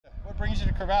brings you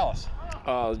to Corvallis?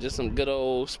 Just some good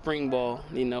old spring ball,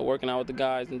 you know, working out with the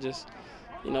guys and just,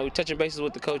 you know, touching bases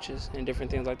with the coaches and different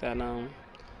things like that. And,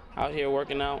 out here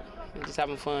working out and just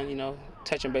having fun, you know,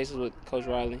 touching bases with Coach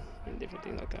Riley and different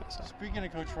things like that. So. Speaking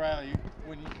of Coach Riley,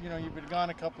 when you've been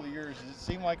gone a couple of years, does it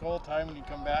seem like old time when you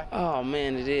come back? Oh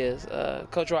man, it is.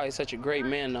 Coach Riley is such a great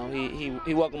man, though.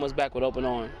 He welcomed us back with open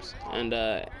arms, and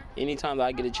anytime that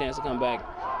I get a chance to come back,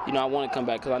 you know, I want to come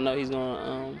back because I know he's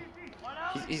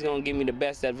gonna give me the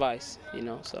best advice, you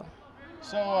know. So.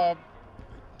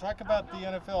 Talk about the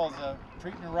NFL. Is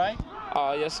treating you right?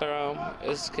 Oh yes, sir.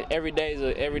 Every day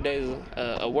is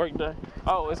a work day.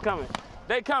 Oh, it's coming.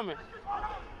 They coming.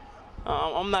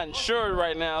 I'm not insured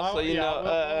right now, so you know.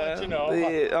 We'll let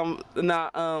you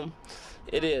know.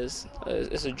 It is.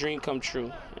 It's a dream come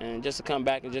true, and just to come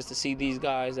back and just to see these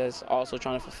guys that's also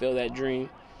trying to fulfill that dream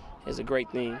is a great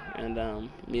thing.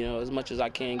 And you know, as much as I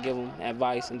can give them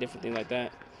advice and different things like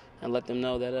that, and let them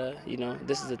know that you know,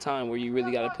 this is a time where you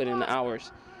really got to put in the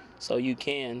hours, so you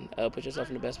can put yourself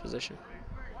in the best position.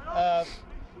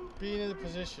 Being in the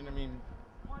position, I mean,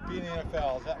 being in the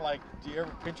NFL, is that like, do you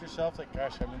ever pinch yourself like,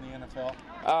 gosh, I'm in the NFL?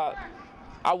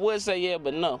 I would say yeah,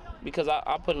 but no, because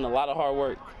I put in a lot of hard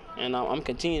work, and I'm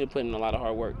continuing to put in a lot of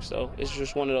hard work. So it's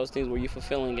just one of those things where you're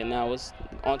fulfilling, and now it's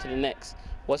on to the next.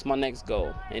 What's my next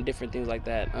goal, and different things like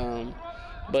that.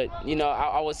 But you know,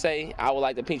 I would say I would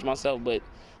like to pinch myself, but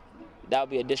that would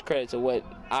be a discredit to what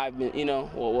I've been, you know,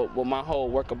 what my whole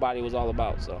worker body was all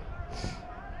about. So.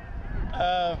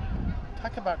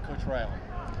 Talk about Coach Riley.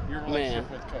 Your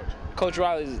relationship with Coach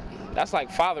Riley, that's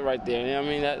like father right there. You know what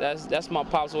I mean? That's my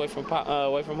pops away from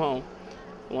home.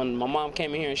 When my mom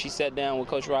came in here and she sat down with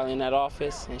Coach Riley in that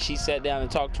office, and she sat down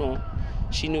and talked to him,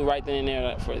 she knew right then and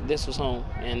there that this was home,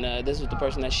 and this was the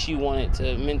person that she wanted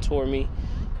to mentor me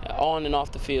on and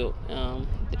off the field.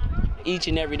 Each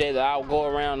and every day that I would go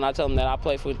around and I tell them that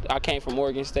I came from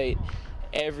Oregon State.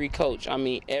 Every coach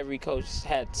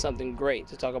had something great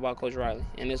to talk about Coach Riley,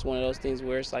 and it's one of those things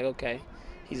where it's like, okay,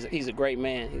 he's a great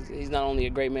man. He's not only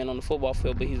a great man on the football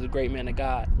field, but he's a great man of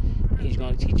God. He's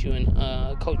going to teach you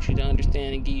and coach you to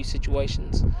understand and give you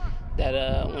situations that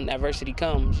when adversity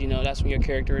comes, you know, that's when your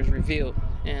character is revealed,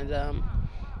 and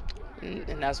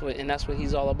that's what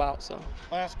he's all about. So.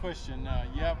 Last question.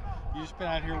 You just been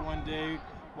out here one day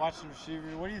watching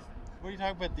receivers. What do you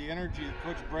talk about the energy that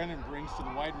Coach Brennan brings to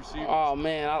the wide receivers? Oh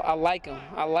man, I like him.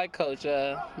 I like Coach.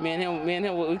 Me and him,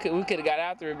 we could have got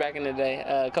after it back in the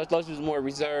day. Coach Loach was more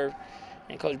reserved,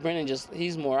 and Coach Brennan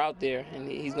he's more out there, and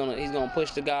he's gonna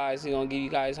push the guys. He's gonna give you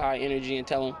guys high energy and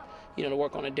tell them, you know, to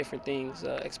work on the different things,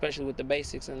 especially with the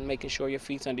basics and making sure your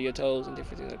feet's under your toes and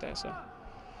different things like that. So.